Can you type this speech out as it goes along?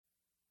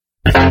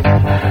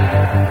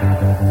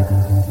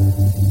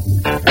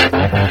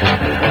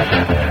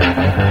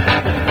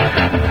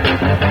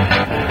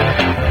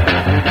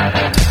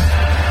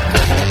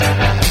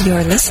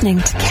You're listening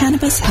to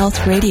Cannabis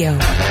Health Radio.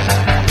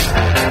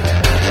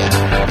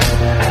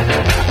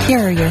 Here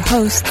are your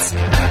hosts,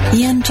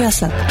 Ian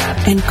Jessup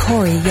and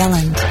Corey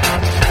Yelland.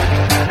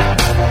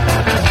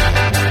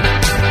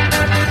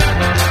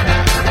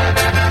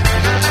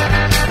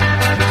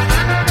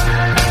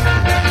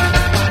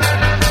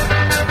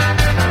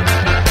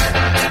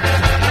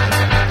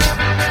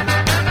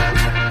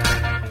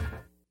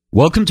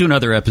 Welcome to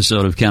another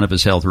episode of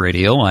Cannabis Health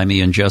Radio. I'm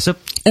Ian Jessup.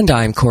 And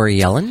I'm Corey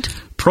Yelland.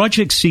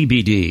 Project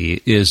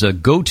CBD is a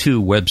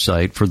go-to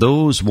website for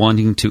those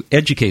wanting to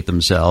educate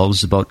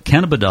themselves about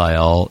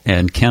cannabidiol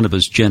and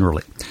cannabis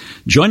generally.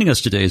 Joining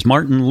us today is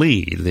Martin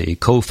Lee, the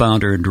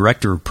co-founder and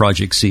director of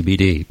Project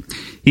CBD.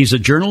 He's a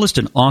journalist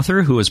and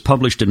author who has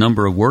published a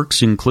number of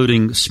works,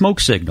 including Smoke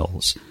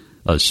Signals,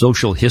 A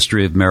Social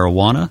History of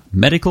Marijuana,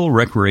 Medical,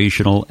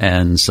 Recreational,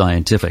 and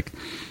Scientific.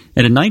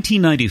 And in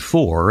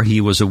 1994,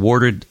 he was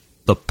awarded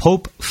the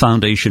Pope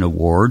Foundation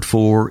Award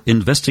for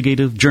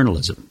Investigative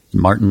Journalism.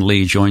 Martin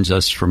Lee joins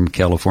us from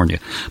California.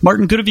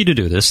 Martin, good of you to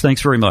do this.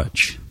 Thanks very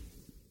much.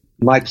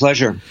 My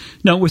pleasure.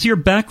 Now, with your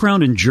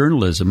background in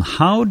journalism,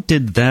 how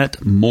did that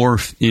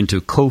morph into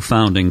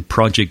co-founding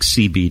Project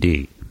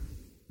CBD?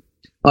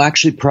 Well,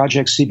 actually,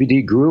 Project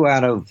CBD grew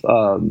out of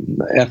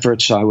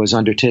efforts I was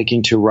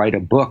undertaking to write a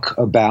book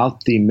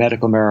about the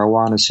medical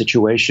marijuana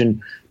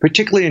situation,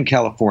 particularly in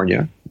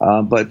California,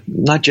 but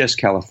not just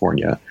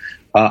California.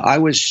 I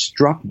was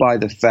struck by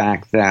the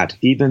fact that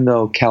even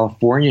though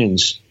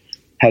Californians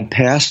had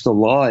passed a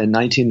law in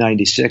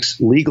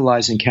 1996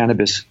 legalizing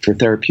cannabis for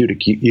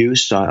therapeutic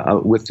use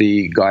with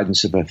the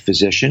guidance of a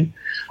physician,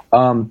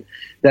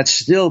 that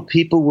still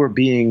people were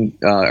being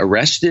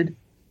arrested.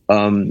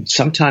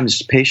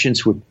 Sometimes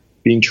patients were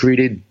being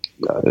treated,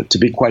 to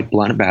be quite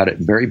blunt about it,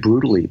 very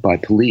brutally by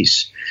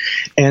police.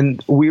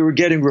 And we were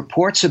getting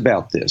reports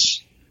about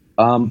this.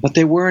 But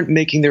they weren't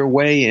making their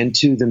way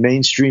into the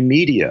mainstream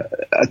media.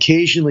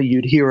 Occasionally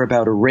you'd hear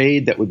about a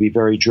raid that would be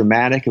very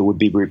dramatic. It would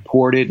be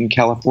reported in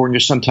California.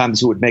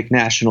 Sometimes it would make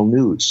national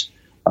news.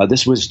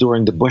 This was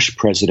during the Bush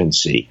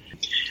presidency.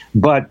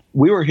 But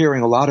we were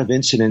hearing a lot of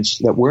incidents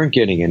that weren't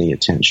getting any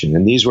attention.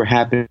 And these were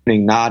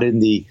happening not in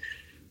the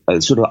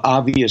sort of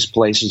obvious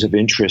places of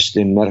interest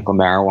in medical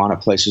marijuana,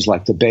 places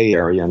like the Bay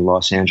Area and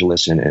Los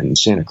Angeles and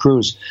Santa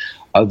Cruz.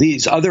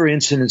 These other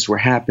incidents were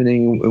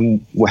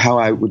happening in how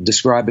I would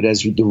describe it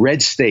as the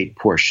red state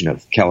portion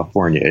of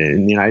California.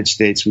 In the United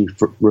States, we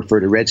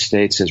refer to red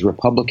states as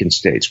Republican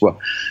states.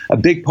 Well, a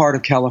big part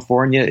of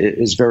California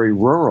is very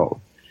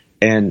rural,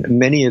 and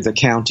many of the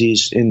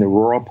counties in the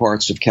rural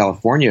parts of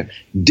California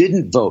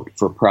didn't vote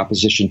for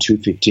Proposition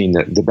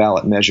 215, the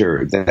ballot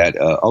measure that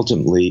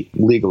ultimately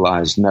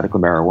legalized medical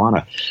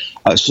marijuana.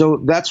 So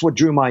that's what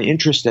drew my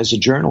interest as a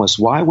journalist.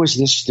 Why was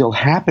this still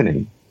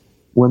happening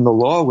when the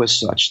law was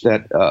such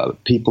that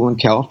people in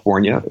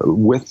California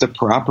with the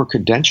proper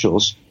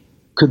credentials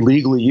could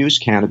legally use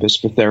cannabis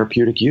for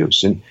therapeutic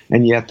use? And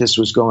yet this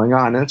was going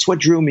on. And that's what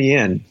drew me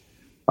in.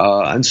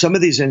 And some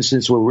of these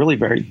incidents were really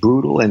very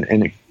brutal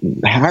and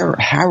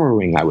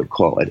harrowing, I would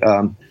call it.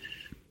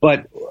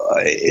 But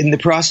in the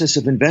process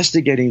of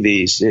investigating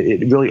these,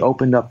 it really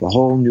opened up a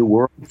whole new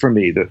world for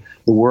me, the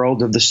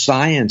world of the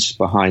science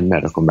behind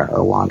medical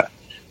marijuana.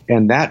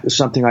 And that was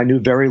something I knew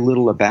very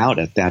little about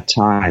at that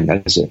time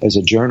as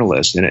a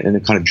journalist. And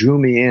it kind of drew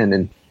me in,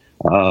 and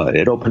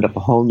it opened up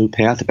a whole new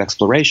path of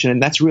exploration.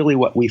 And that's really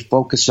what we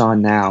focus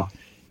on now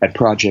at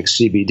Project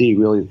CBD,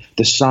 really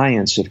the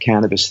science of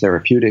cannabis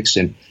therapeutics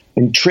and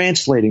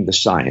translating the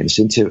science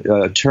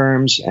into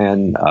terms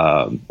and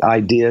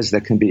ideas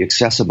that can be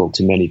accessible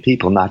to many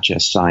people, not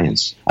just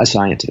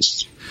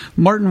scientists.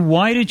 Martin,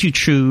 why did you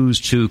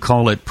choose to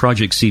call it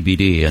Project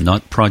CBD and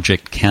not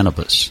Project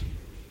Cannabis?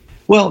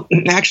 Well,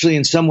 actually,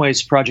 in some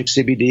ways, Project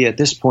CBD at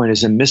this point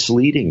is a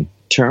misleading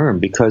term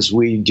because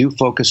we do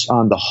focus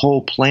on the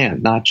whole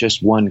plant, not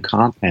just one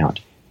compound.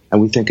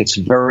 And we think it's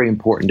very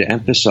important to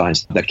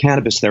emphasize that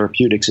cannabis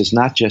therapeutics is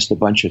not just a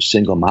bunch of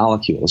single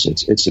molecules.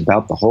 It's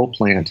about the whole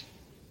plant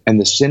and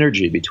the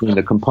synergy between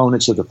the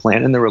components of the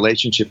plant and the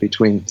relationship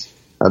between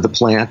the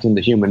plant and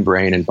the human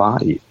brain and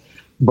body.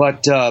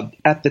 But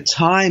at the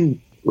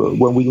time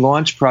when we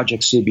launched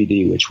Project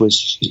CBD, which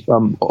was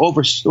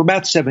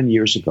about 7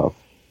 years ago,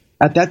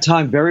 at that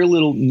time, very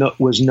little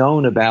was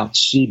known about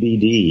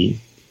CBD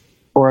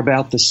or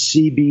about the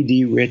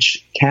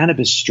CBD-rich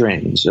cannabis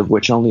strains, of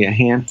which only a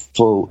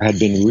handful had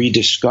been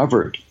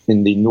rediscovered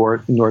in the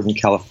Northern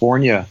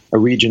California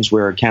regions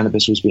where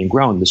cannabis was being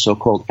grown, the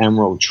so-called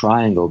Emerald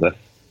Triangle,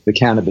 the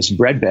cannabis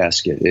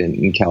breadbasket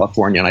in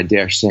California, and I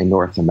dare say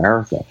North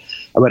America.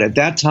 But at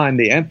that time,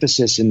 the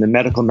emphasis in the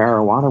medical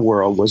marijuana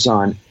world was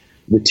on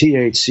the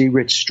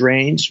THC-rich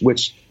strains,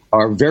 which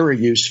are very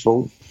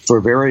useful for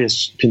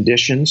various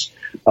conditions,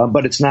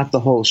 but it's not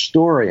the whole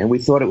story. And we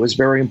thought it was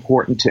very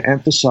important to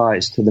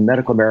emphasize to the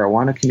medical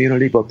marijuana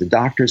community, both the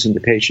doctors and the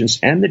patients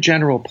and the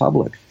general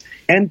public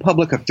and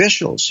public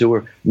officials who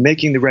are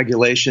making the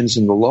regulations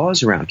and the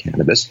laws around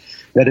cannabis,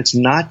 that it's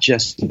not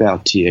just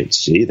about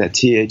THC, that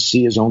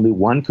THC is only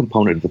one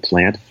component of the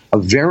plant, a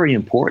very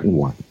important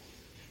one.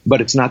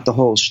 but it's not the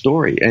whole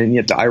story. And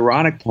yet the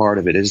ironic part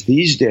of it is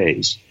these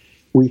days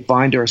we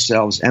find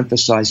ourselves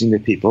emphasizing to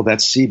people that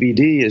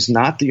CBD is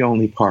not the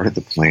only part of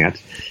the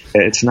plant.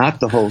 It's not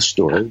the whole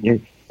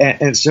story.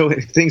 And so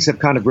things have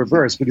kind of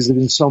reversed because there's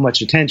been so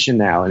much attention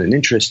now and an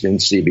interest in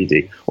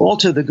CBD, all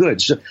to the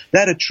good. So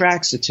that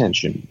attracts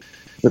attention.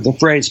 But the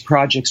phrase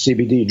Project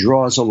CBD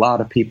draws a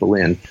lot of people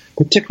in,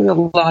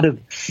 particularly a lot of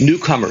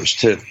newcomers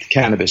to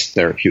cannabis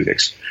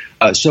therapeutics.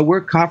 So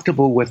we're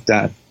comfortable with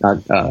that,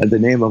 the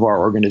name of our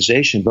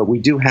organization, but we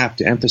do have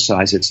to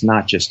emphasize it's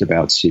not just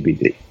about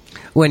CBD.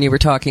 When you were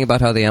talking about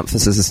how the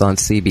emphasis is on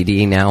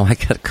CBD now, I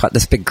got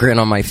this big grin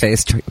on my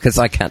face because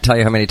I can't tell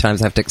you how many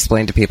times I have to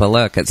explain to people,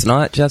 look, it's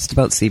not just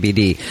about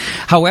CBD.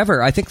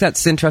 However, I think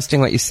that's interesting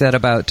what you said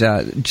about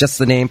just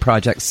the name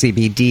Project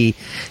CBD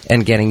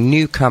and getting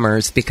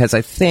newcomers, because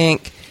I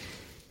think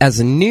as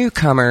a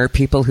newcomer,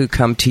 people who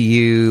come to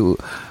you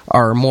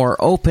are more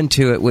open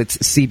to it with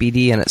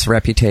CBD and its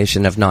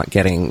reputation of not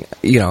getting,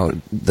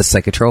 the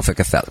psychotropic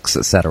effects,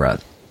 et cetera.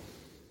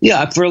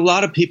 Yeah, for a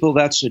lot of people,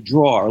 that's a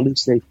draw, or at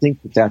least they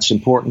think that that's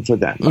important for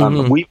them.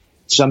 Mm-hmm. We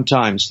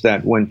sometimes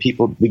that when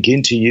people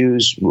begin to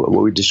use what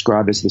we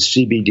describe as the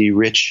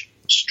CBD-rich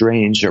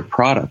strains or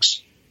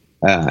products,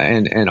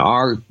 and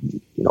our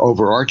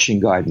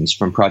overarching guidance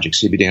from Project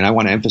CBD, and I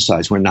want to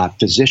emphasize we're not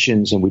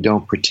physicians and we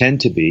don't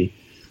pretend to be,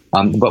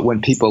 but when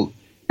people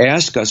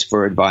ask us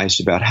for advice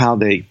about how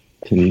they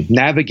can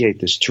navigate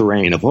this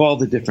terrain of all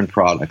the different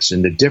products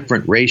and the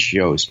different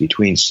ratios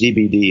between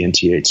CBD and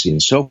THC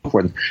and so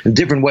forth, and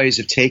different ways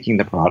of taking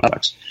the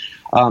products.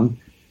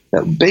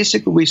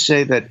 Basically, we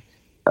say that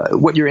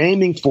what you're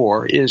aiming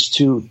for is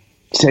to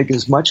take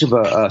as much of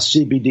a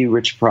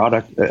CBD-rich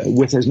product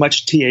with as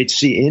much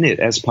THC in it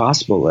as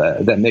possible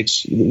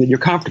that you're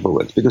comfortable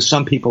with, because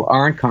some people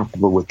aren't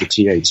comfortable with the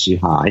THC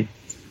high.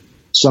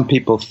 Some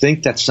people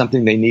think that's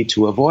something they need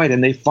to avoid,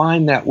 and they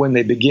find that when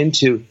they begin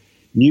to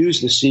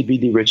use the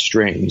CBD-rich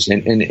strains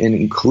and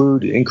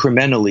include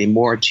incrementally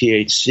more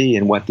THC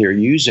in what they're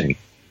using,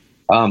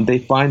 they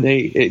find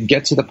it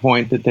get to the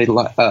point that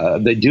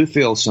they do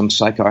feel some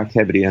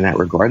psychoactivity in that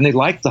regard, and they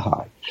like the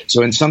high.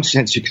 So in some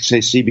sense, you could say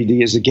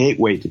CBD is a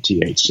gateway to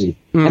THC.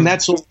 And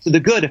that's all to the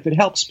good if it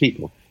helps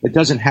people. It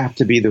doesn't have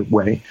to be the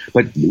way,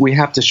 but we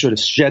have to sort of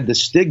shed the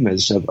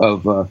stigmas of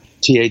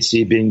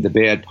THC being the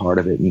bad part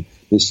of it, and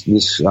this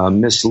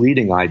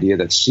misleading idea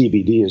that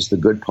CBD is the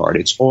good part.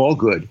 It's all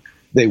good.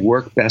 They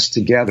work best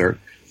together.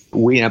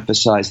 We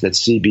emphasize that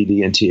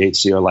CBD and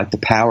THC are like the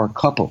power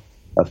couple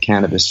of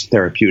cannabis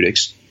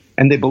therapeutics,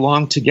 and they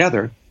belong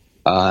together.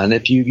 And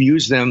if you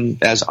use them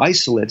as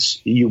isolates,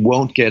 you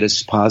won't get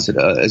as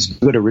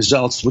good a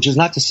results, which is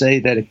not to say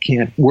that it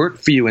can't work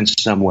for you in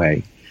some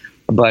way,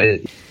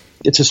 but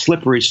it's a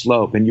slippery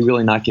slope, and you're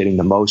really not getting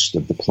the most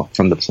of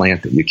from the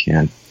plant that you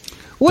can.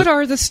 What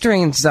are the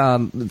strains,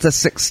 the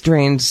 6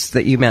 strains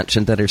that you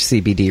mentioned that are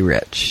CBD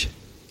rich?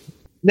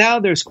 Now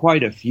there's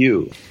quite a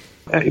few.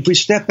 If we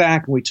step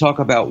back and we talk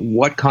about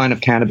what kind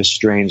of cannabis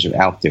strains are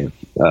out there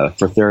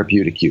for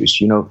therapeutic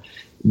use,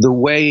 the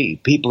way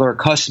people are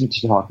accustomed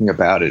to talking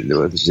about it,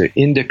 there's an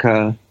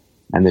indica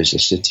and there's a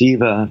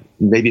sativa.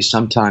 Maybe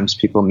sometimes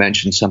people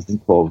mention something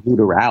called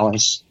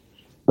ruderalis,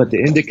 but the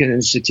indica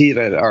and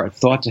sativa are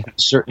thought to have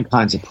certain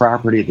kinds of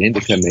property. The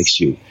indica makes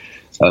you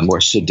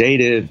more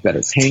sedative,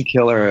 better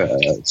painkiller,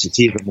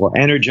 sativa more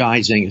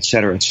energizing, et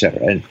cetera, et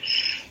cetera. And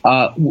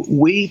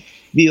we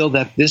feel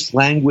that this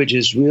language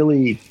is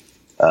really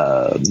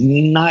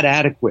not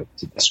adequate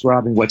to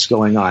describing what's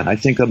going on. I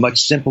think a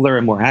much simpler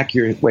and more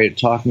accurate way of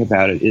talking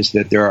about it is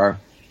that there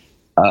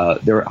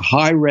are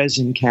high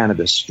resin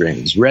cannabis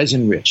strains,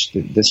 resin rich,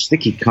 the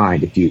sticky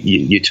kind if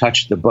you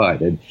touch the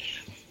bud. And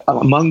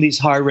among these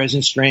high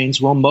resin strains,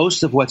 well,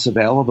 most of what's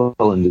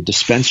available in the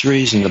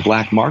dispensaries and the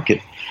black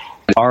market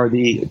are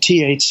the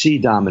THC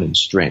dominant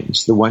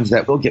strains, the ones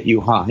that will get you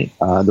high,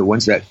 the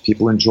ones that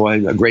people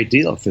enjoy a great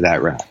deal for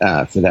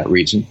that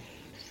reason.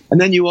 And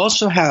then you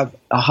also have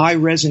high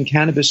resin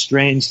cannabis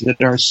strains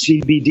that are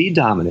CBD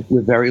dominant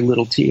with very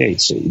little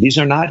THC. These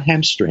are not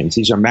hemp strains.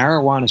 These are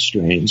marijuana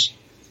strains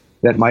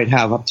that might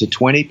have up to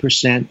 20%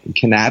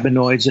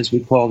 cannabinoids, as we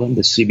call them,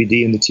 the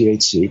CBD and the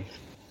THC,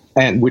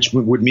 and which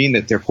would mean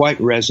that they're quite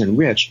resin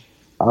rich.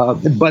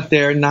 But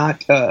they're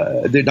not.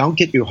 They don't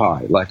get you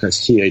high like a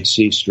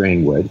THC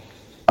strain would.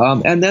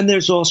 And then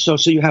there's also,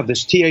 so you have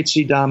this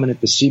THC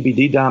dominant, the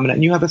CBD dominant,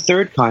 and you have a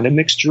third kind, a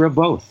mixture of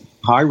both: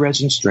 high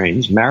resin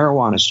strains,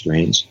 marijuana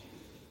strains.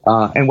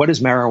 And what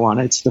is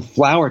marijuana? It's the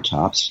flower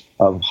tops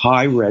of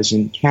high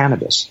resin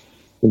cannabis.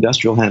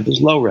 Industrial hemp is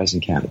low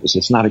resin cannabis.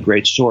 It's not a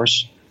great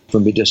source for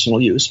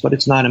medicinal use, but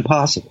it's not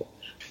impossible.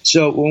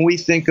 So when we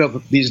think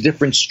of these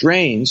different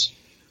strains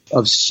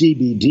of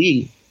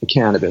CBD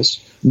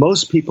cannabis,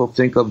 most people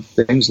think of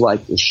things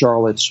like the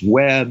Charlotte's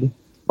Web,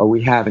 or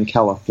we have in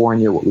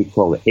California what we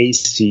call the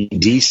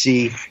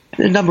ACDC,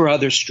 and a number of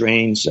other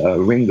strains,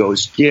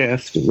 Ringo's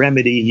Gift,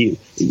 Remedy.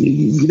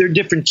 There are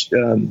different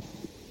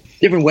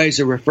ways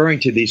of referring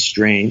to these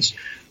strains.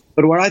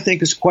 But what I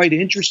think is quite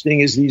interesting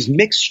is these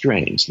mixed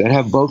strains that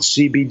have both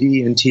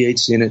CBD and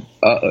THC in it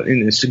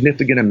in a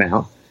significant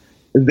amount.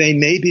 They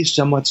may be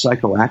somewhat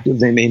psychoactive,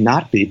 they may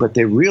not be, but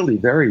they're really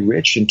very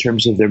rich in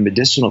terms of their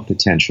medicinal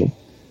potential.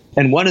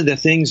 And one of the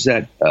things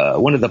that,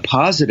 one of the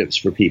positives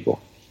for people,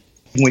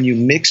 when you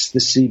mix the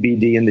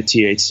CBD and the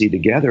THC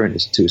together and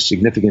to a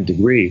significant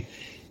degree,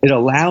 it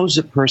allows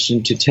a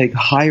person to take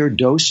higher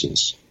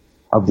doses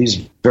of these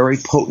very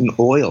potent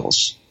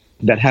oils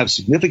that have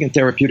significant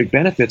therapeutic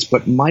benefits,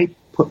 but might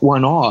put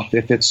one off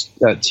if it's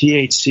a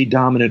THC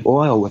dominant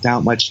oil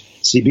without much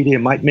CBD. It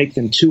might make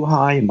them too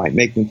high. It might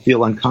make them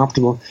feel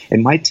uncomfortable. It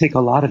might take a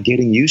lot of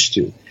getting used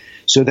to.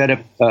 So that if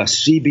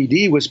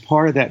CBD was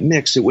part of that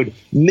mix, it would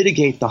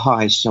mitigate the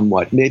highs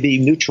somewhat, maybe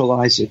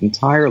neutralize it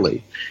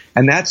entirely.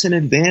 And that's an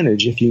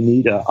advantage if you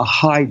need a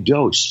high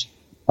dose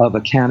of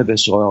a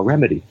cannabis oil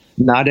remedy.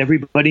 Not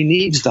everybody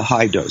needs the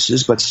high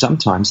doses, but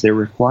sometimes they're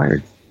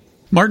required.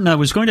 Martin, I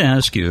was going to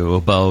ask you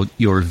about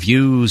your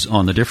views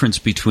on the difference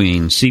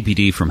between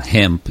CBD from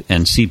hemp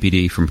and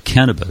CBD from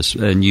cannabis.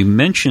 And you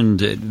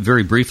mentioned it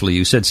very briefly.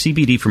 You said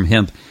CBD from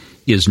hemp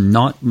is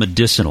not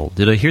medicinal.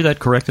 Did I hear that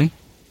correctly?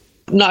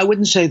 No, I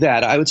wouldn't say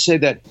that. I would say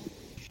that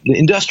the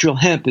industrial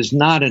hemp is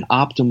not an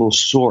optimal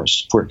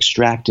source for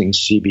extracting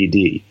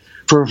CBD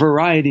for a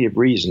variety of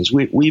reasons.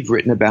 We've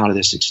written about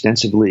this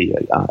extensively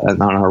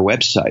on our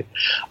website.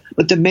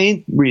 But the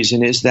main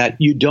reason is that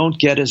you don't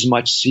get as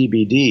much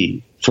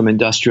CBD from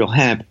industrial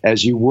hemp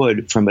as you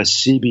would from a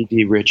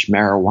CBD-rich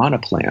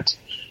marijuana plant.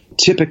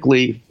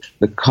 Typically,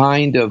 the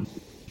kind of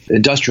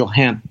industrial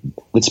hemp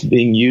that's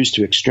being used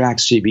to extract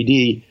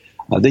CBD,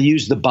 they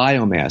use the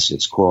biomass,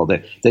 it's called.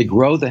 They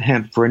grow the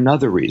hemp for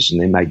another reason.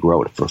 They might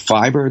grow it for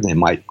fiber. They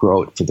might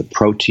grow it for the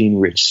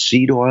protein-rich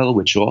seed oil,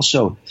 which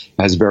also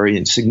has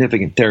very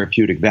significant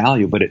therapeutic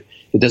value, but it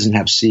doesn't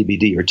have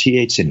CBD or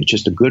THC in it. It's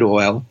just a good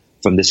oil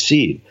from the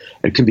seed.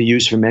 It can be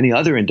used for many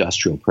other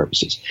industrial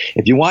purposes.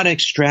 If you want to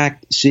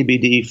extract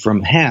CBD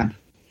from hemp,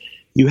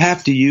 you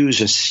have to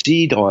use a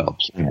seed oil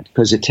plant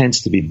because it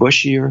tends to be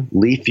bushier,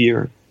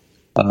 leafier,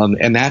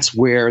 and that's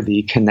where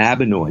the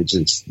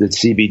cannabinoids, the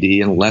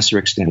CBD, and a lesser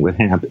extent with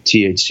hemp,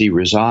 THC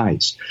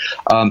resides.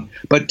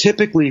 But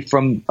typically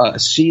from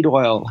seed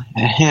oil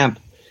hemp,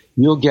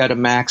 you'll get a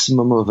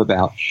maximum of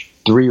about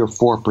 3 or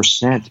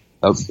 4%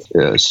 of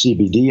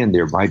CBD in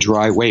there by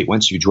dry weight.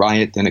 Once you dry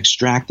it, then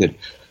extract it.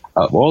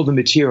 All the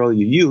material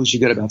you use, you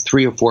get about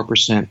 3 or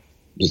 4%.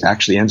 It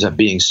actually ends up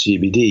being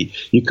CBD.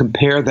 You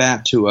compare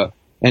that to an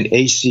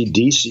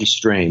AC/DC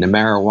strain, a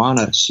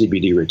marijuana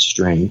CBD-rich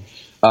strain,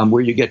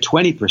 where you get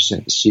 20%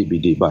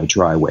 CBD by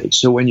dry weight.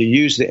 So when you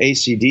use the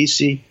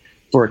AC/DC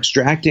for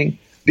extracting,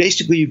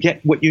 basically you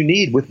get what you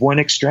need with one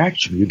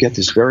extraction. You get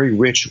this very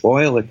rich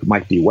oil. It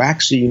might be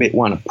waxy. You may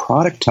want to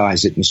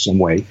productize it in some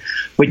way,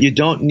 but you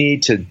don't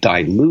need to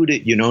dilute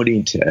it. You don't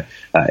need to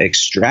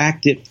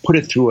extract it, put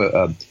it through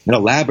an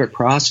elaborate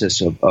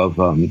process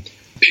of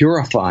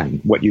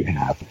purifying what you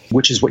have,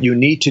 which is what you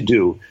need to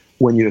do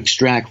when you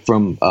extract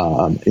from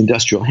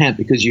industrial hemp,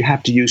 because you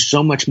have to use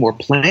so much more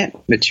plant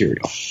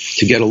material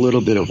to get a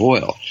little bit of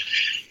oil.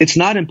 It's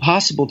not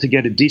impossible to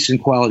get a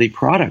decent quality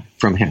product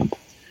from hemp.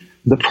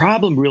 The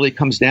problem really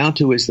comes down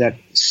to is that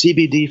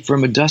CBD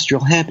from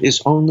industrial hemp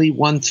is only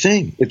one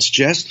thing. It's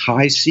just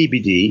high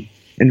CBD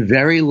and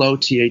very low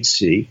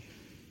THC.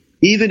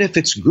 Even if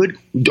it's good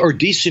or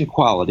decent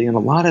quality, and a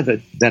lot of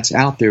it that's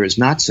out there is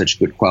not such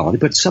good quality,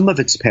 but some of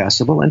it's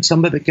passable and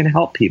some of it can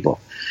help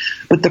people.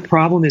 But the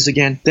problem is,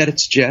 again, that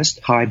it's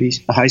just high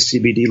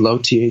CBD, low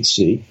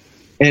THC.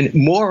 And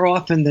more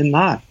often than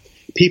not,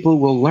 people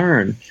will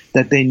learn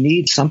that they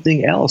need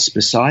something else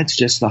besides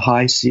just the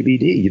high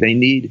CBD. They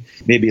need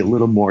maybe a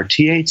little more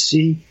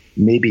THC,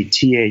 maybe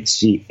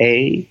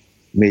THCA,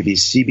 maybe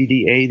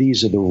CBDA.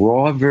 These are the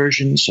raw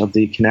versions of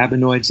the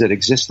cannabinoids that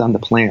exist on the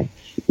plant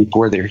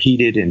before they're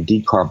heated and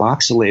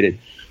decarboxylated.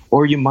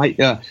 Or you might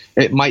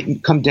it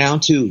might come down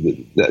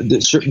to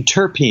the certain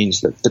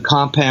terpenes, the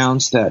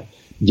compounds that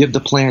give the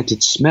plant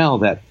its smell,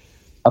 that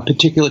a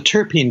particular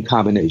terpene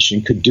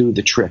combination could do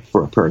the trick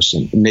for a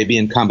person, maybe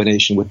in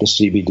combination with the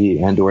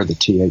CBD and or the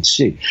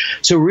THC.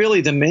 So really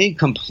the main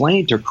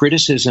complaint or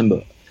criticism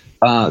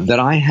that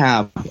I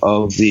have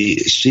of the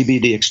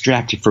CBD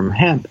extracted from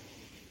hemp,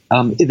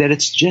 that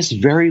it's just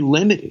very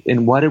limited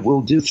in what it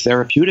will do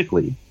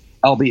therapeutically,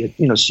 albeit,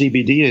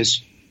 CBD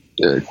is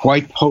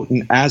quite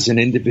potent as an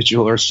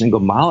individual or single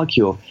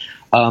molecule.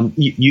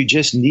 You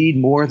just need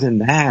more than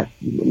that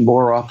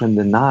more often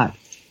than not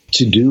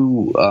to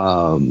do,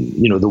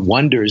 the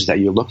wonders that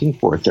you're looking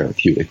for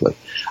therapeutically.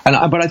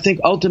 But I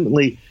think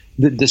ultimately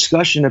the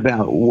discussion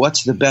about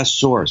what's the best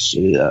source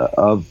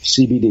of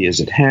CBD, is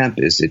it hemp,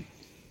 is it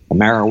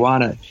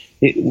marijuana,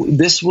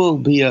 this will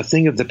be a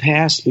thing of the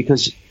past,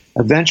 because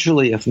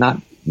eventually, if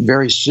not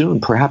very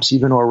soon, perhaps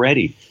even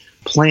already,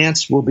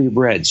 plants will be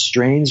bred,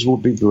 strains will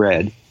be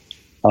bred.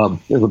 It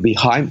will be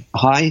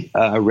high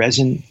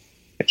resin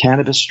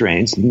cannabis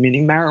strains,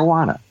 meaning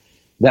marijuana,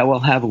 that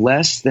will have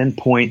less than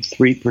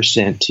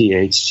 0.3%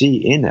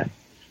 THC in it.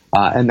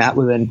 And that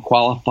will then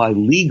qualify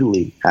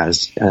legally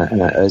as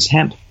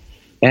hemp.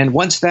 And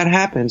once that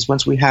happens,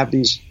 once we have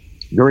these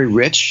very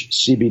rich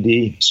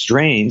CBD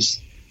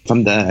strains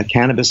from the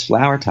cannabis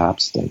flower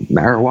tops, the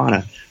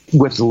marijuana,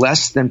 with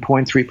less than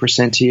 0.3%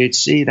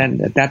 THC,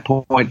 then at that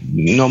point,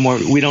 no more.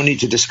 We don't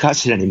need to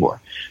discuss it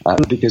anymore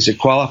because it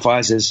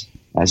qualifies as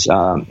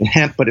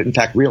hemp, but in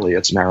fact, really,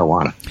 it's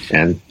marijuana.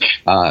 And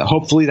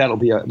hopefully,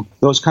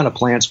 those kind of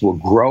plants will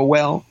grow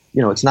well.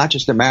 It's not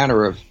just a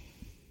matter of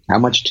how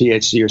much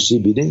THC or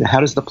CBD. How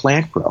does the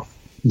plant grow?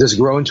 Does it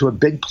grow into a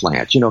big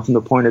plant? From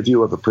the point of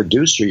view of a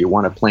producer, you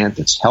want a plant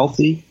that's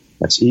healthy,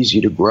 that's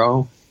easy to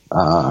grow,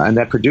 and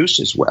that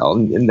produces well.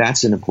 And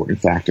that's an important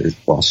factor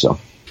also.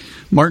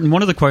 Martin,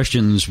 one of the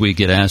questions we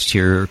get asked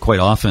here quite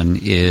often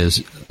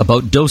is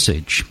about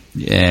dosage.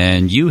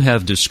 And you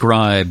have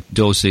described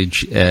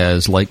dosage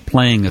as like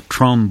playing a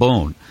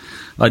trombone.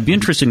 I'd be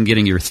interested in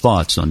getting your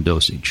thoughts on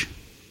dosage.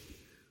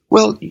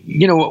 Well,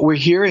 what we're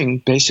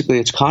hearing, basically,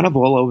 it's kind of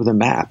all over the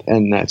map,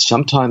 and that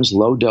sometimes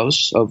low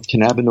dose of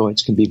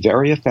cannabinoids can be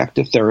very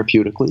effective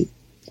therapeutically,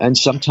 and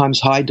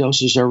sometimes high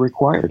doses are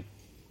required.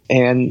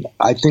 And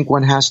I think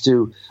one has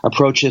to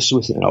approach this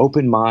with an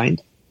open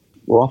mind.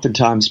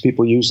 Oftentimes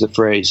people use the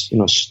phrase,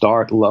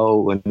 start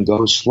low and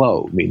go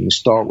slow, meaning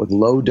start with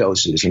low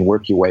doses and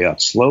work your way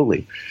up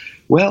slowly.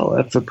 Well,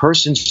 if a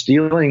person's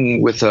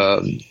dealing with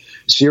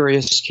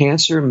serious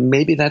cancer,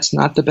 maybe that's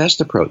not the best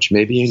approach.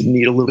 Maybe you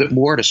need a little bit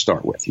more to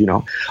start with.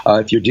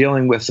 If you're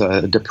dealing with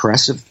a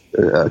depressive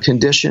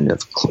condition,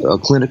 of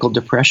clinical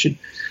depression,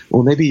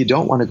 well, maybe you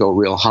don't want to go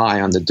real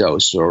high on the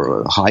dose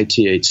or high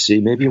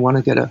THC. Maybe you want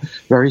to get a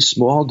very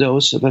small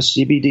dose of a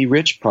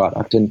CBD-rich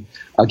product, and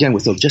again,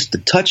 with just a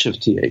touch of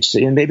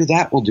THC, and maybe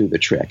that will do the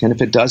trick. And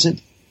if it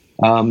doesn't,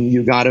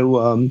 you got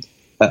to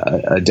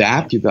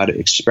adapt. You got to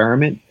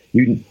experiment.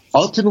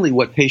 Ultimately,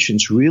 what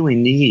patients really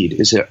need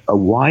is a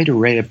wide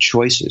array of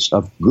choices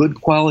of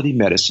good quality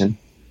medicine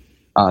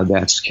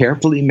that's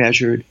carefully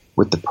measured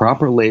with the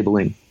proper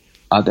labeling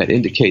that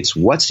indicates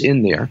what's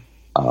in there.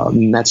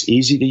 That's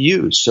easy to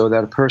use, so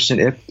that a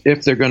person,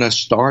 if they're going to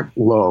start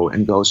low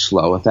and go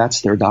slow, if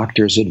that's their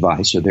doctor's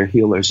advice or their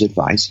healer's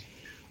advice,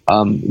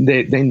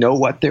 they know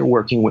what they're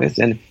working with,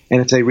 and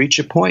if they reach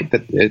a point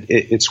that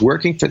it's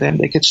working for them,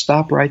 they could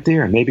stop right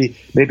there. Maybe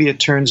it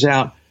turns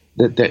out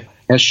that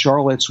as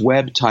Charlotte's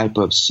Web type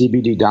of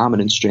CBD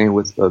dominant strain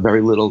with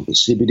very little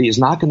CBD is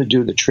not going to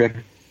do the trick,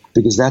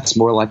 because that's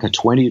more like a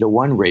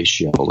 20-to-1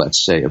 ratio,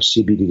 let's say, of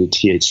CBD to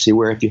THC,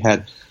 where if you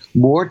had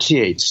more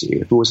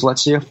THC, if it was,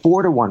 let's say, a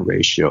 4-to-1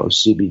 ratio of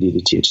CBD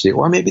to THC,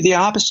 or maybe the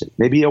opposite,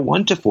 maybe a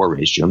 1-to-4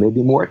 ratio,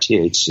 maybe more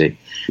THC.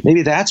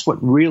 Maybe that's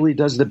what really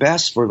does the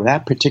best for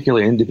that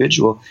particular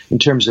individual in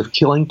terms of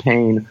killing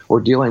pain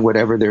or dealing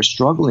whatever they're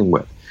struggling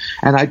with.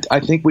 And I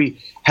think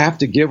we have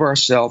to give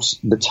ourselves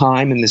the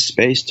time and the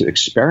space to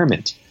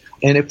experiment.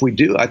 And if we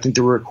do, I think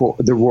the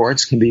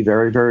rewards can be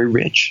very, very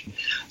rich.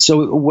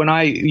 So when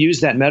I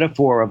use that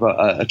metaphor of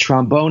a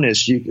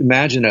trombonist, you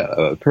imagine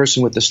a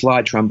person with a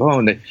slide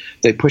trombone.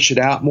 They push it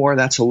out more,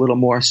 that's a little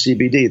more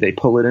CBD. They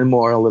pull it in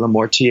more, a little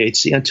more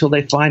THC, until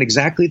they find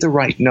exactly the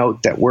right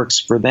note that works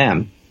for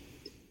them.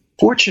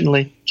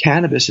 Fortunately,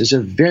 cannabis is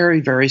a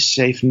very, very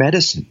safe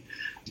medicine.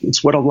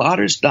 It's what a lot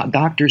of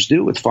doctors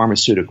do with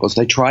pharmaceuticals.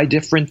 They try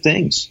different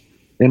things.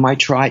 They might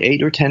try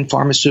 8 or 10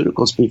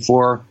 pharmaceuticals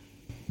before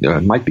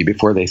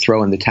they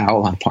throw in the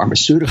towel on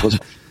pharmaceuticals.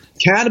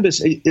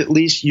 Cannabis, at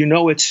least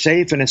it's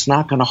safe and it's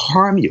not going to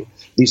harm you.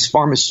 These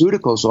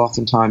pharmaceuticals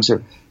oftentimes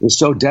are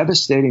so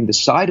devastating, the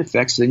side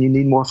effects, then you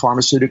need more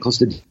pharmaceuticals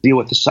to deal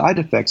with the side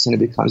effects, and it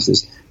becomes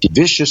this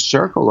vicious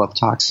circle of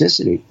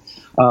toxicity.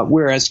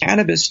 Whereas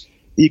cannabis,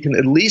 you can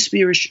at least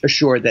be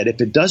assured that if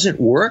it doesn't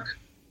work,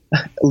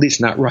 at least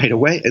not right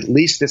away, at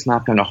least it's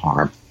not going to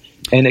harm.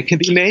 And it can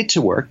be made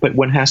to work, but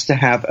one has to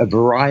have a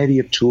variety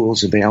of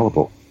tools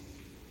available.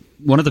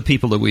 One of the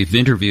people that we've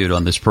interviewed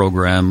on this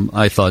program,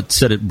 I thought,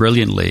 said it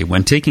brilliantly.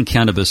 When taking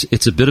cannabis,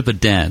 it's a bit of a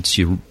dance.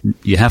 You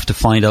have to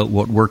find out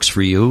what works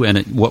for you,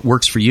 and what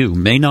works for you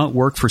may not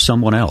work for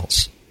someone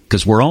else,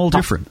 because we're all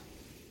different.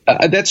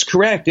 That's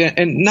correct.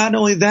 And not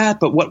only that,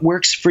 but what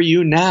works for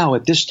you now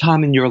at this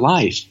time in your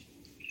life,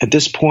 at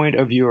this point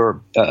of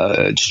your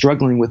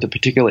struggling with a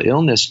particular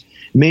illness,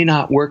 may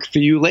not work for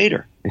you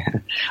later.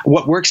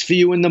 What works for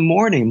you in the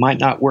morning might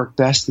not work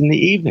best in the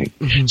evening.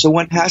 Mm-hmm. So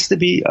one has to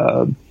be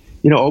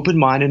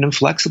open-minded and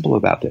flexible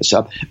about this.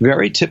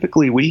 Very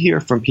typically, we hear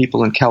from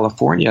people in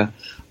California,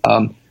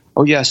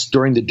 oh yes,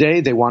 during the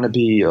day they want to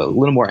be a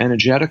little more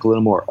energetic, a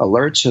little more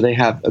alert, so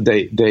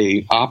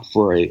they opt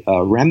for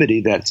a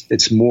remedy that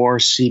it's more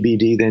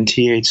CBD than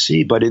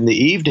THC. But in the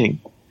evening,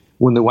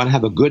 when they want to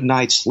have a good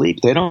night's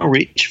sleep, they don't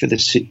reach for the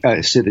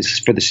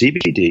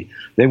CBD.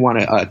 They want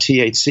a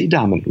THC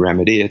dominant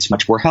remedy. It's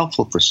much more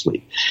helpful for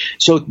sleep.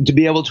 So to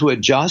be able to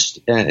adjust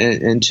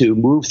and to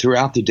move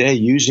throughout the day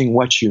using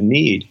what you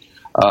need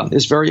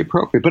is very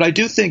appropriate. But I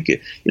do think,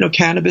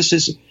 cannabis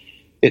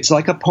it's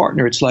like a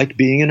partner. It's like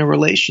being in a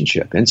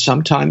relationship. And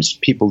sometimes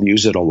people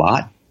use it a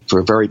lot for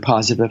a very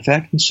positive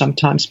effect. And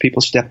sometimes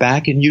people step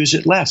back and use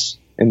it less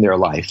in their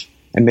life.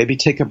 and maybe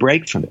take a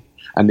break from it.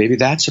 And maybe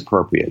that's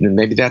appropriate. And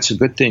maybe that's a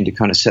good thing to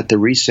kind of set the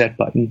reset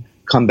button,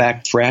 come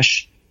back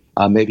fresh.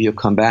 Maybe you'll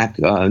come back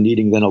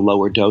needing then a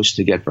lower dose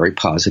to get very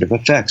positive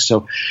effects.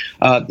 So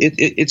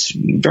it's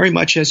very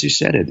much as you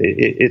said it.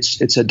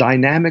 It's a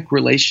dynamic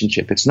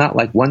relationship. It's not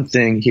like one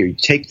thing, here, you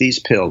take these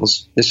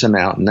pills, this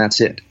amount, and that's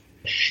it.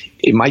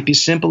 It might be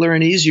simpler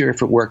and easier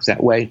if it worked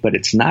that way, but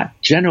it's not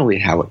generally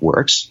how it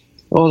works.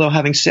 Although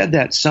having said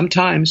that,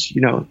 sometimes,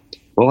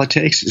 all it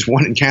takes is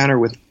one encounter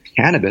with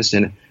cannabis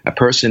and a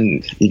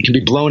person, you can be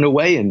blown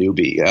away, a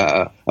newbie,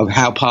 of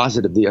how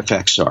positive the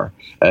effects are.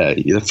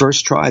 The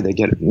first try, they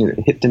get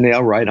hit the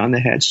nail right on the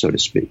head, so to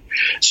speak.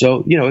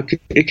 So,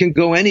 it can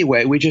go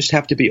anyway. We just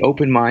have to be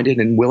open-minded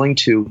and willing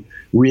to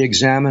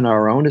re-examine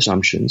our own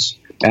assumptions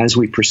as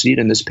we proceed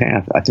in this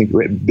path. I think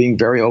being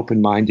very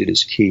open-minded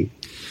is key.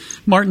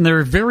 Martin, there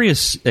are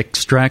various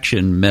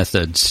extraction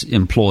methods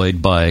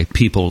employed by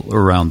people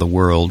around the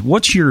world.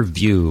 What's your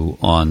view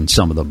on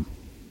some of them?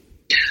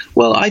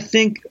 Well, I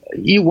think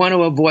you want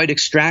to avoid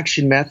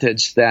extraction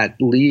methods that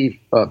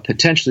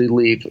potentially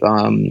leave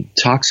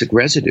toxic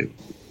residue.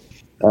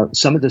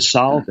 Some of the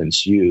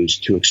solvents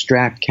used to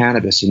extract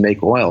cannabis and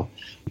make oil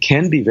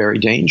can be very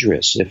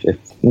dangerous if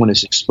one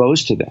is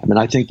exposed to them, and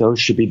I think those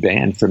should be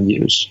banned from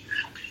use.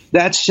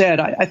 That said,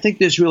 I think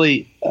there's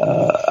really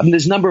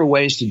there's a number of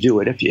ways to do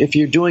it. If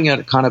you're doing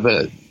it kind of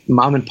a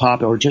mom and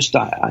pop or just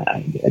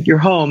at your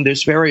home,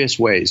 there's various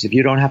ways. If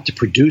you don't have to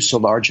produce a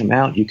large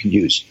amount, you can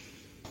use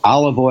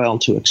olive oil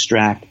to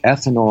extract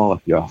ethanol,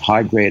 if you're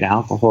high-grade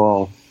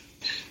alcohol,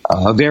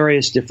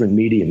 various different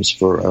mediums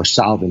for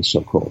solvents,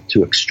 so-called,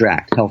 to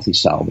extract healthy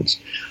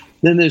solvents.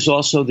 Then there's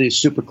also the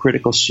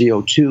supercritical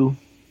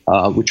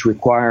CO2, which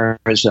requires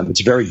it's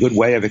a very good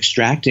way of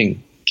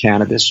extracting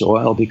cannabis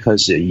oil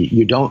because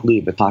you don't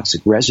leave a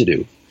toxic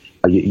residue.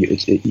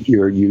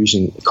 You're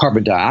using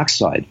carbon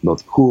dioxide,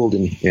 both cooled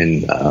and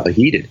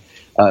heated.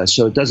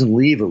 So it doesn't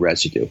leave a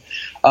residue.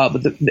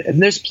 But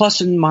there's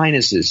plus and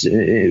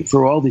minuses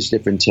for all these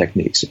different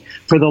techniques.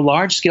 For the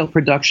large-scale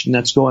production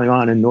that's going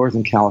on in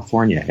Northern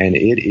California, and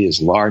it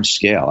is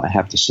large-scale, I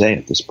have to say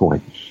at this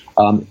point,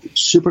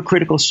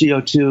 supercritical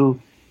CO2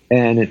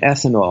 and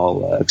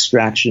ethanol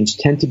extractions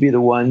tend to be the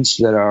ones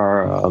that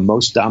are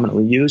most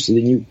dominantly used.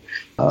 And then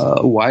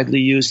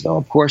widely used,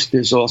 of course,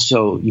 there's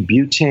also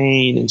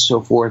butane and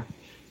so forth.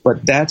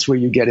 But that's where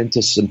you get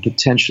into some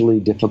potentially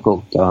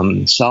difficult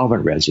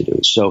solvent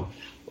residues. So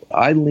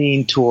I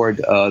lean toward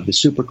the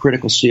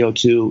supercritical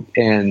CO2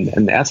 and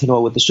the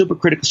ethanol. With the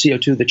supercritical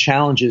CO2, the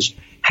challenge is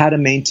how to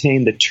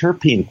maintain the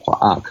terpene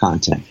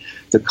content,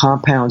 the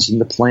compounds in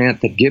the plant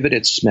that give it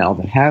its smell,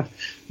 that have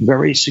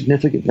very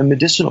significant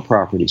medicinal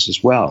properties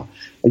as well.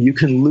 You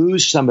can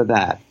lose some of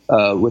that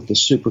with the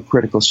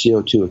supercritical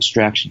CO2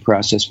 extraction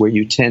process, where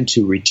you tend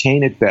to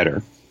retain it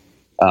better.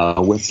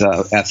 With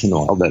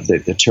ethanol,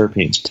 the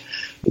terpenes.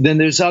 Then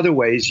there's other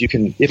ways you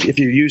can, if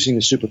you're using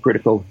the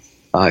supercritical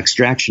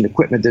extraction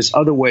equipment, there's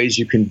other ways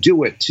you can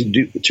do it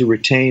to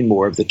retain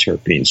more of the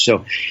terpenes.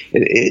 So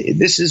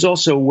this is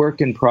also a work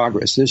in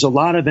progress. There's a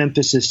lot of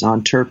emphasis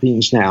on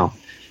terpenes now,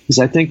 because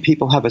I think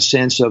people have a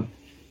sense of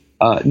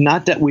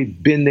not that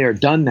we've been there,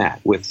 done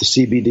that with the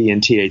CBD and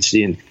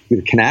THC and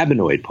the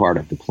cannabinoid part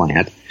of the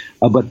plant,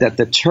 but that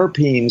the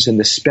terpenes and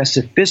the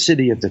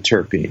specificity of the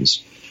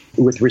terpenes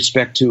with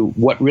respect to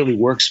what really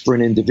works for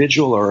an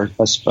individual or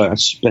a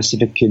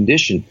specific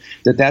condition,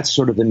 that's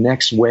sort of the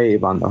next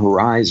wave on the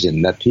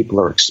horizon that people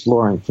are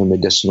exploring for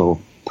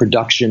medicinal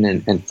production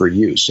and for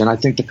use. And I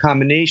think the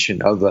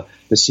combination of the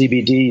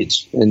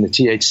CBD and the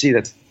THC,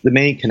 that's the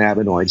main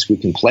cannabinoids we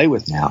can play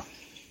with now,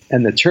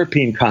 and the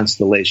terpene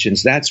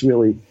constellations, that's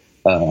really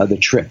the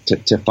trick,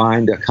 to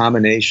find a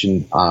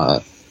combination,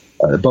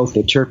 both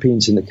the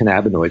terpenes and the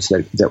cannabinoids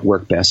that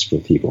work best for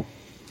people.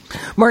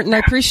 Martin, I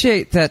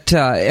appreciate that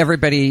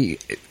everybody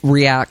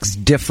reacts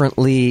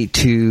differently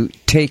to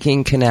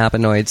taking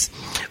cannabinoids,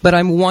 but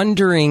I'm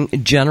wondering,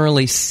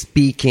 generally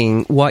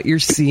speaking, what you're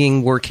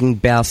seeing working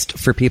best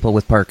for people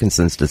with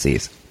Parkinson's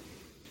disease.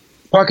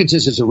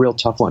 Parkinson's is a real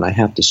tough one, I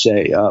have to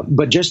say.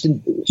 But just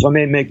if I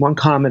may make one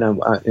comment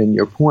on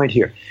your point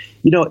here.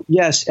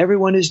 Yes,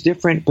 everyone is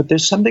different, but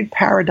there's something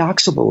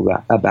paradoxical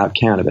about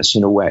cannabis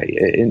in a way.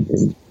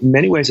 In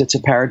many ways, it's a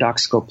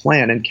paradoxical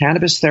plant, and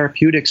cannabis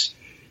therapeutics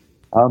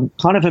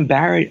kind of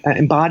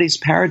embodies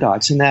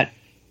paradox in that,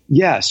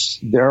 yes,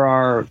 there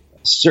are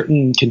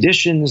certain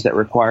conditions that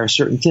require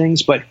certain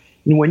things, but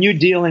when you're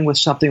dealing with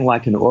something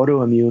like an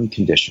autoimmune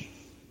condition,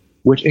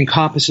 which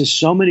encompasses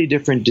so many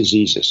different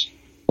diseases,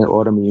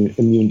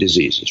 autoimmune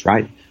diseases,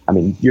 right? I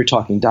mean, you're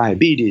talking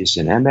diabetes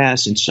and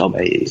MS and so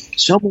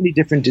many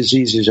different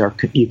diseases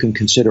you can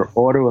consider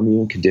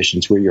autoimmune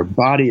conditions where your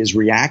body is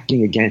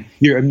reacting again,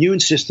 your immune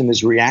system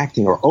is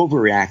reacting or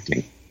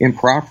overreacting,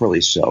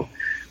 improperly so,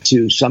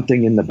 to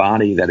something in the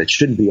body that it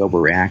shouldn't be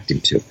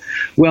overreacting to.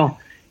 Well,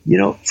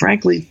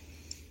 frankly,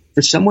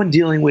 for someone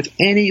dealing with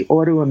any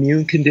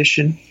autoimmune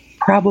condition,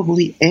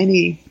 probably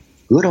any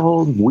good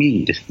old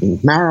weed,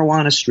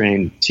 marijuana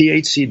strain,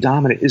 THC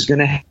dominant, is going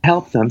to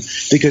help them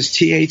because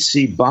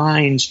THC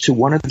binds to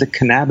one of the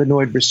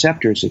cannabinoid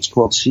receptors, it's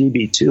called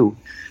CB2,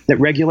 that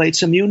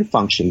regulates immune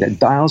function, that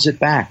dials it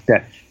back,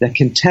 that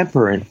can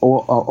temper an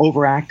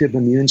overactive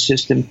immune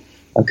system,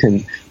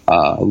 can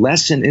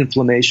lessen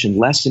inflammation,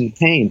 lessen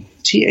pain.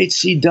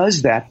 THC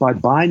does that by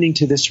binding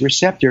to this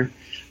receptor.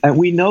 And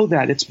we know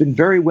that. It's been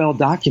very well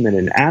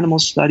documented in animal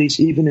studies,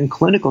 even in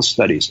clinical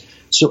studies.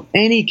 So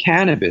any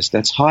cannabis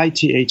that's high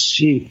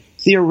THC,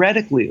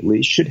 theoretically at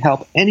least, should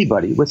help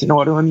anybody with an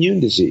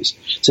autoimmune disease.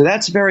 So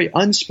that's very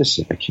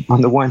unspecific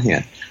on the one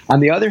hand.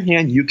 On the other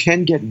hand, you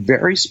can get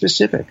very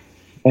specific.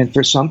 And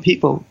for some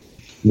people,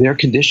 their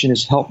condition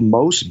is helped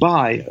most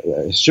by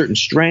a certain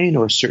strain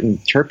or a certain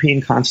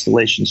terpene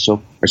constellation,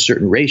 so a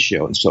certain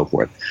ratio and so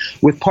forth.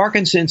 With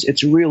Parkinson's,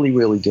 it's really,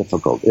 really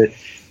difficult.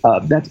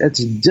 That's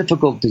a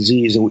difficult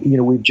disease,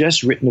 and we've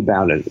just written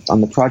about it on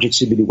the Project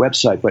CBD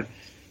website. But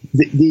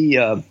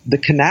the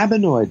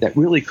cannabinoid that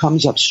really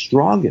comes up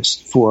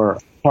strongest for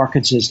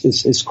Parkinson's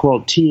is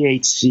called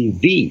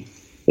THCV.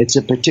 It's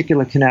a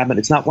particular cannabinoid.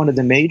 It's not one of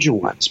the major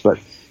ones, but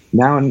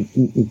now,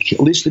 at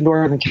least in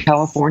Northern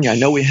California, I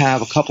know we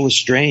have a couple of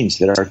strains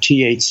that are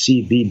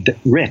THCV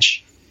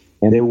rich,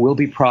 and there will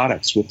be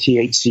products with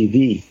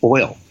THCV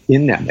oil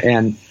in them,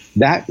 and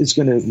that is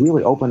going to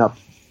really open up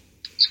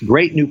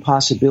great new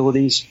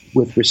possibilities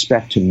with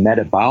respect to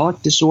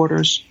metabolic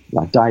disorders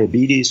like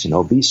diabetes and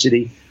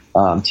obesity.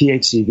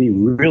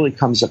 THCV really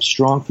comes up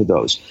strong for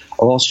those.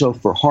 Also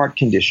for heart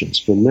conditions,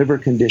 for liver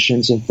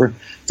conditions, and for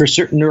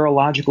certain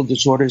neurological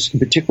disorders,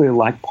 particularly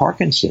like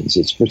Parkinson's.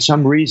 It's for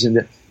some reason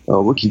that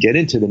we can get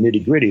into the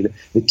nitty-gritty.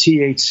 The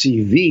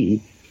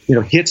THCV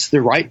hits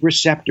the right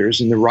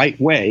receptors in the right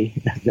way,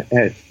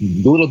 a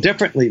little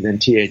differently than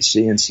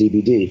THC and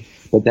CBD,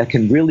 but that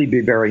can really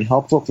be very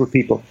helpful for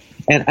people.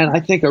 And I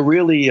think a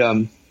really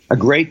a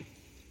great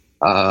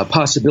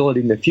possibility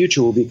in the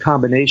future will be a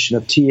combination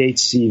of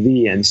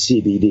THCV and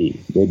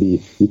CBD.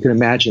 Maybe you can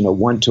imagine a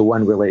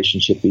one-to-one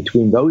relationship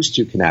between those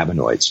two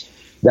cannabinoids.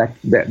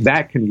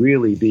 That can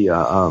really be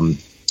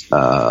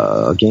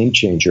a game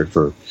changer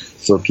for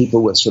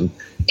people with some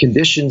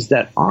conditions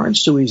that aren't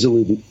so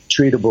easily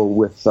treatable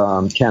with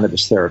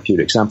cannabis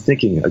therapeutics. I'm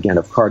thinking, again,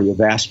 of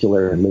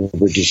cardiovascular and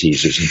liver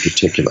diseases in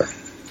particular.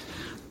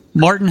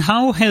 Martin,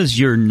 how has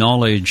your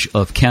knowledge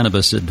of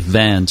cannabis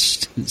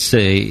advanced,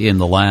 say, in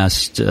the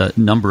last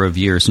number of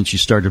years since you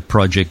started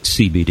Project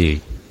CBD?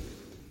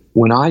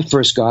 When I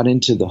first got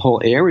into the whole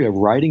area of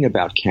writing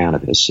about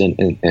cannabis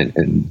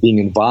and being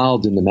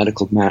involved in the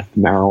medical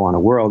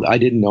marijuana world, I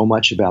didn't know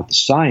much about the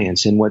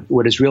science. And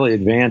what has really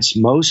advanced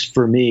most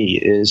for me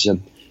is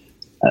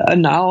a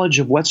knowledge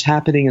of what's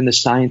happening in the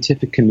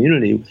scientific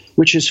community,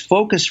 which is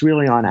focused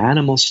really on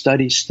animal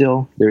studies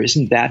still. There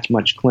isn't that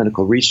much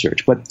clinical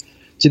research. But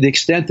to the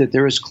extent that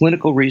there is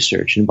clinical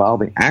research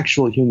involving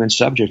actual human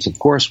subjects, of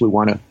course, we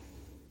want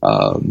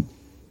to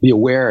be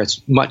aware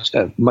as much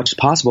as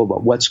possible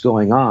about what's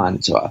going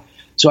on.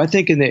 So I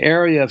think in the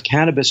area of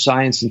cannabis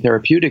science and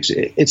therapeutics,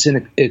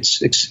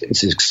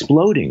 it's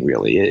exploding.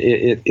 Really,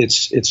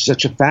 it's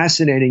such a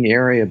fascinating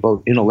area,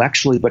 both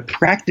intellectually but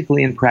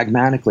practically and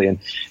pragmatically. And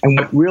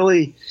what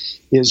really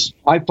is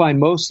I find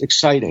most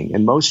exciting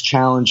and most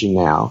challenging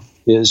now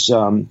is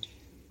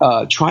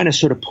trying to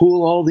sort of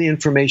pool all the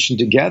information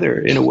together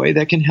in a way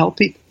that can help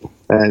people.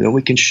 And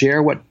we can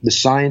share what the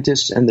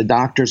scientists and the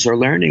doctors are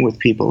learning with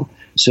people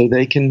so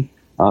they can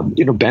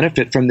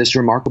benefit from this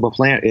remarkable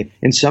plant.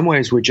 In some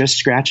ways, we're just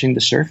scratching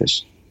the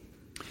surface.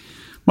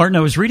 Martin, I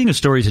was reading a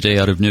story today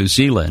out of New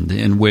Zealand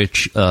in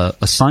which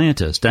a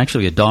scientist,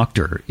 actually a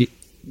doctor,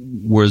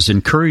 was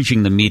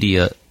encouraging the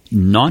media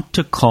not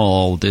to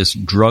call this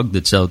drug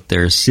that's out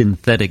there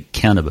synthetic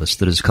cannabis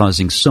that is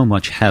causing so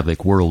much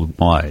havoc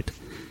worldwide.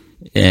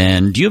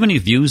 And do you have any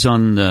views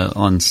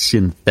on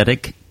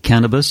synthetic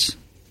cannabis?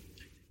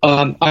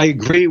 I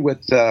agree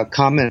with the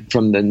comment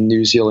from the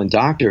New Zealand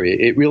doctor.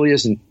 It really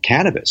isn't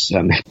cannabis.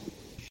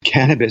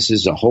 Cannabis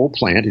is a whole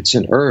plant. It's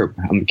an herb.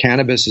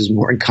 Cannabis is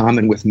more in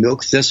common with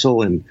milk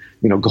thistle and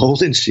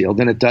golden seal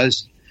than it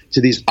does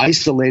to these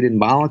isolated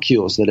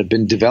molecules that have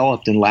been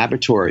developed in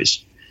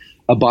laboratories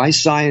by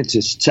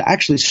scientists to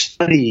actually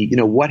study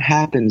what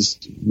happens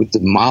with the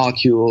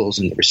molecules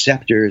and the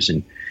receptors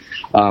and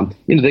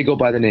they go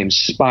by the name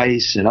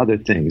spice and other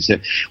things.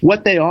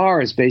 What they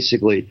are is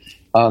basically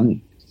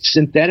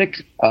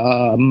synthetic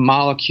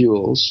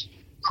molecules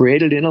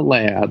created in a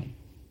lab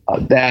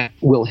that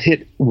will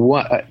hit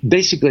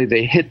basically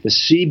they hit the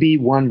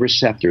CB1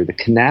 receptor, the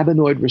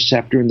cannabinoid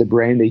receptor in the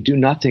brain. They do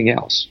nothing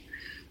else.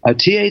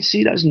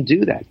 THC doesn't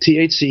do that.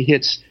 THC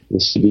hits the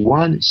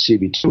CB1,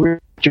 CB2,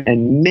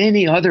 and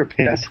many other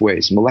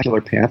pathways,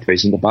 molecular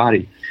pathways in the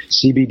body.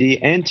 CBD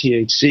and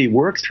THC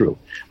work through.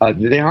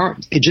 They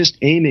aren't just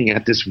aiming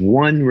at this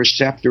one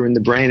receptor in the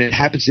brain. It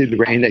happens to be the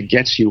brain that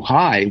gets you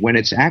high when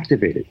it's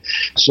activated.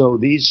 So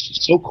these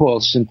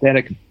so-called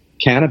synthetic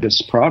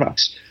cannabis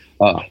products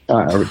are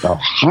highly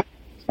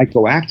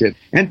psychoactive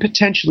and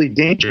potentially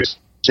dangerous.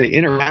 They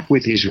interact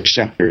with these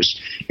receptors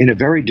in a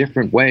very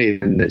different way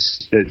than the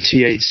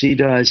THC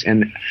does,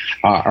 and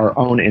our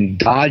own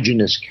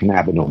endogenous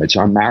cannabinoids,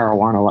 our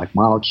marijuana-like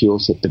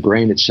molecules that the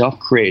brain itself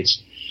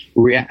creates,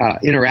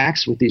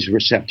 interacts with these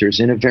receptors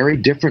in a very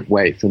different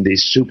way from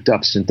these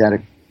souped-up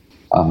synthetic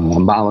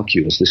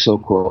molecules, the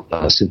so-called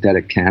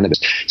synthetic cannabis.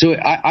 So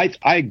I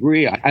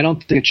agree. I don't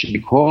think it should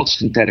be called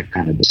synthetic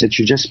cannabis. It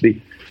should just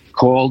be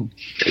called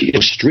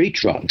street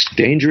drugs,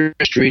 dangerous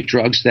street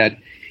drugs that,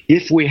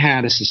 if we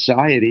had a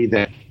society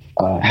that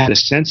had a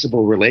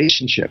sensible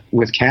relationship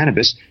with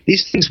cannabis,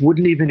 these things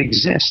wouldn't even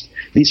exist.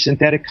 These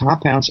synthetic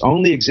compounds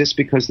only exist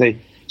because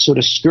they sort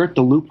of skirt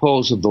the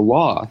loopholes of the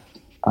law.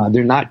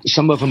 They're not.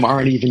 Some of them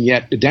aren't even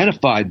yet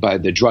identified by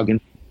the drug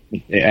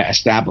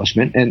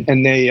establishment,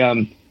 and they,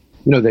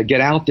 they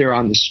get out there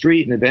on the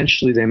street, and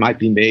eventually they might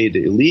be made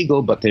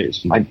illegal, but they're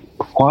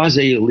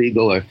quasi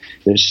illegal, or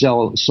they're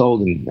sold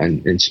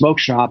in smoke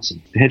shops, and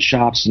head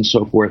shops, and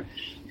so forth.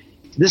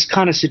 This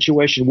kind of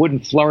situation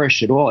wouldn't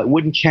flourish at all. It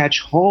wouldn't catch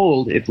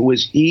hold if it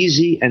was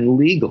easy and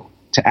legal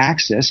to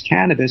access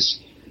cannabis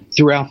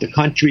throughout the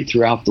country,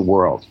 throughout the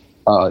world.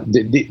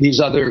 These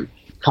other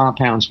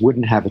compounds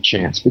wouldn't have a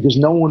chance because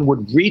no one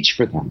would reach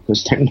for them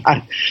because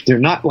they're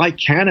not like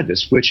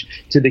cannabis, which,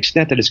 to the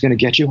extent that it's going to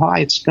get you high,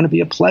 it's going to be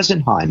a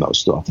pleasant high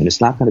most often.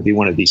 It's not going to be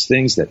one of these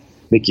things that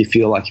make you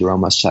feel like you're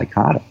almost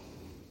psychotic.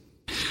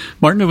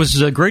 Martin, it was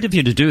great of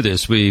you to do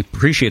this. We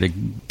appreciate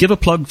it. Give a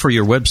plug for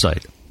your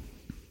website.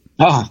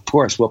 Oh, of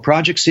course. Well,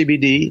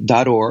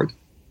 projectcbd.org.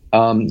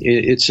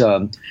 It's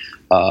a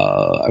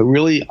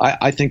really,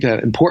 I think, an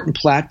important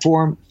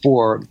platform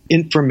for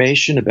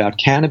information about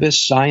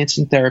cannabis, science,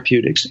 and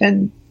therapeutics,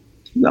 and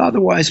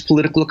otherwise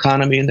political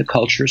economy and the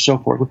culture, so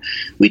forth.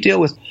 We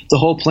deal with the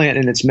whole plant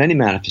in its many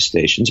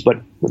manifestations, but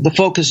the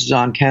focus is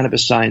on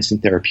cannabis, science,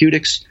 and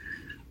therapeutics.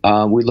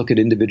 We look at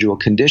individual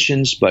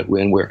conditions, but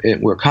when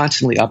we're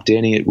constantly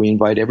updating it, we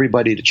invite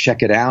everybody to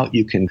check it out.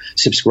 You can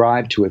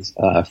subscribe to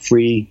a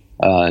free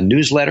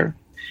newsletter,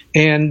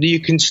 and you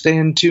can stay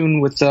in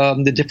tune with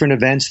the different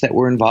events that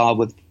we're involved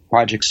with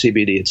Project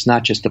CBD. It's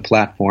not just a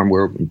platform.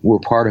 We're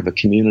part of a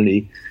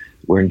community.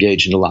 We're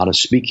engaged in a lot of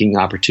speaking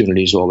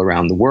opportunities all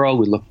around the world.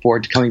 We look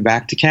forward to coming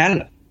back to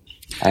Canada,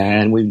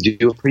 and we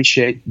do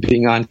appreciate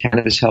being on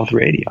Cannabis Health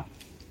Radio.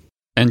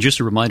 And just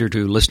a reminder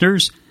to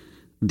listeners,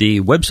 the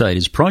website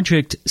is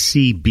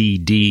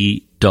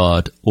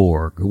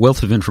projectcbd.org. A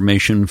wealth of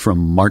information from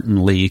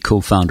Martin Lee,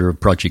 co-founder of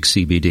Project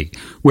CBD.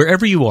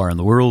 Wherever you are in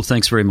the world,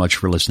 thanks very much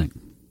for listening.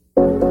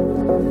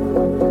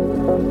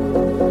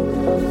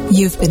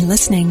 You've been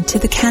listening to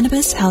the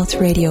Cannabis Health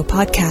Radio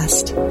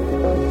podcast.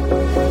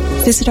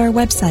 Visit our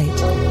website,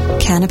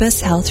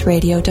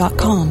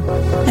 cannabishealthradio.com,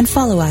 and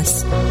follow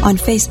us on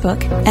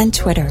Facebook and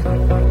Twitter.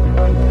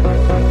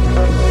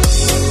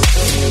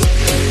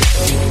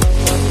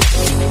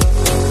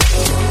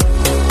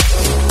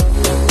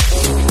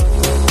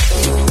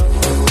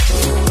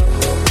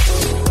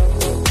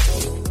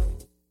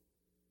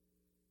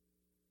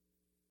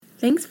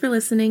 Thanks for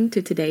listening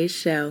to today's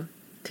show.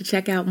 To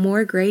check out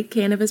more great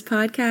cannabis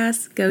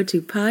podcasts, go to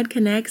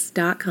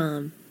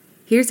podconnects.com.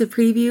 Here's a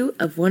preview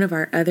of one of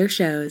our other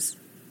shows.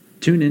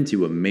 Tune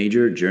into a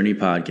Major Journey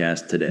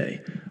podcast today,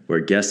 where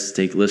guests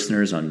take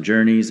listeners on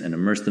journeys and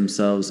immerse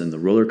themselves in the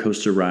roller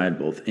coaster ride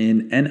both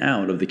in and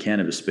out of the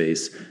cannabis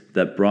space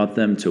that brought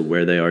them to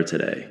where they are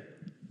today.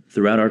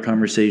 Throughout our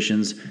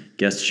conversations,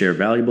 guests share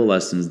valuable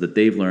lessons that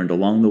they've learned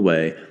along the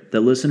way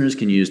that listeners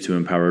can use to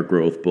empower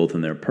growth both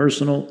in their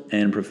personal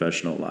and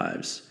professional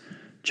lives.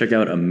 Check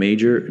out A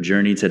Major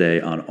Journey today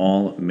on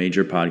all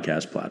major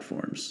podcast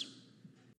platforms.